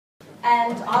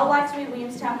and I would like to be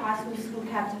Williamstown High School school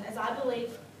captain as I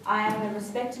believe I am a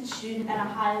respected student and a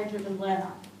highly driven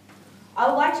learner. I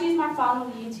would like to use my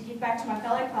final year to give back to my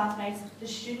fellow classmates, the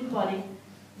student body,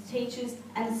 the teachers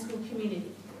and the school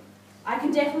community. I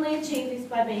can definitely achieve this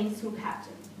by being school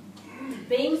captain.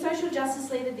 Being social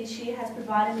justice leader this year has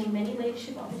provided me many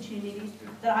leadership opportunities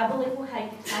that I believe will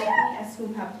help me as school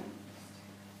captain.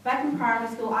 Back in primary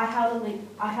school, I held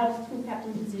a school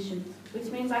captain position,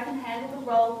 which means I can handle the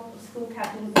role of school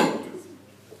captain with ease.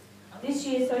 This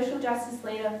year, social justice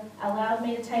leader allowed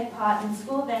me to take part in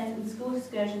school events and school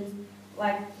excursions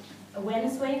like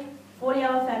Awareness Week,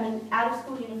 40-hour famine,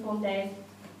 out-of-school uniform days,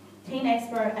 Teen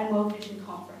Expo and World Vision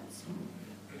Conference.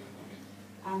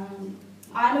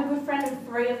 I'm a good friend of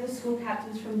 3 of the school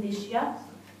captains from this year,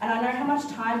 and I know how much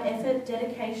time, effort,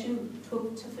 dedication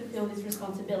took to fulfill this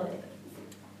responsibility.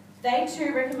 They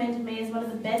too recommended me as one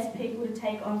of the best people to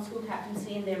take on school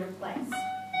captaincy in their place.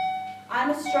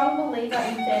 I'm a strong believer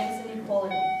in fairness and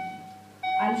equality.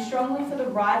 I'm strongly for the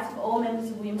rights of all members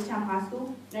of Williamstown High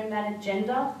School, no matter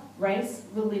gender, race,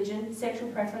 religion, sexual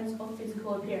preference or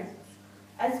physical appearance.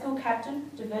 As school captain,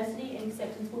 diversity and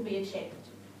acceptance will be achieved.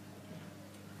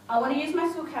 I want to use my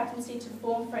school captaincy to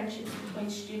form friendships between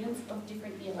students of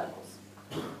different year levels.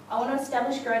 I want to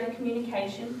establish greater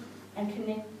communication and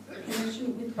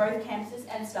connection with both campuses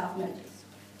and staff members.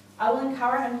 I will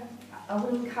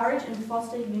encourage and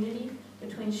foster unity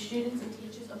between students and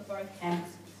teachers of both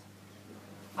campuses.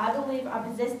 I believe I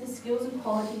possess the skills and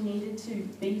quality needed to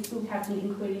be school captain,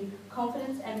 including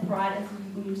confidence and pride as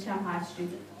a Williamstown High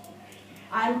student.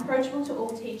 I am approachable to all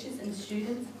teachers and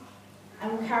students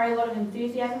and will carry a lot of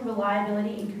enthusiasm,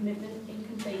 reliability and commitment in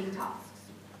completing tasks.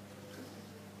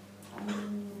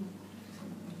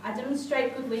 I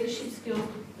demonstrate good leadership skills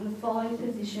in the following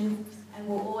positions and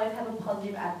will always have a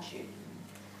positive attitude.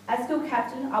 As school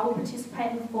captain, I will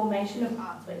participate in the formation of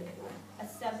Arts Week.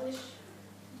 Establish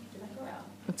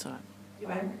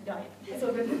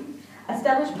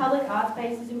public art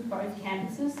spaces in both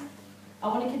campuses. I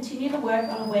want to continue the work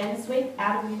on Awareness Week,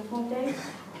 out of uniform days,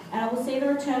 and I will see the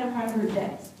return of home group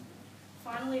days.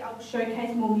 Finally, I will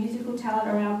showcase more musical talent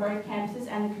around both campuses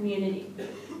and the community.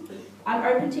 I'm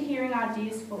open to hearing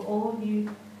ideas for all of you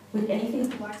with anything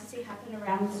you'd like to see happen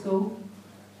around the school,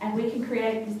 and we can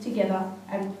create this together,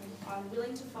 and I'm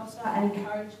willing to foster and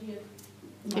encourage you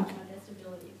in my best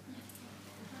ability.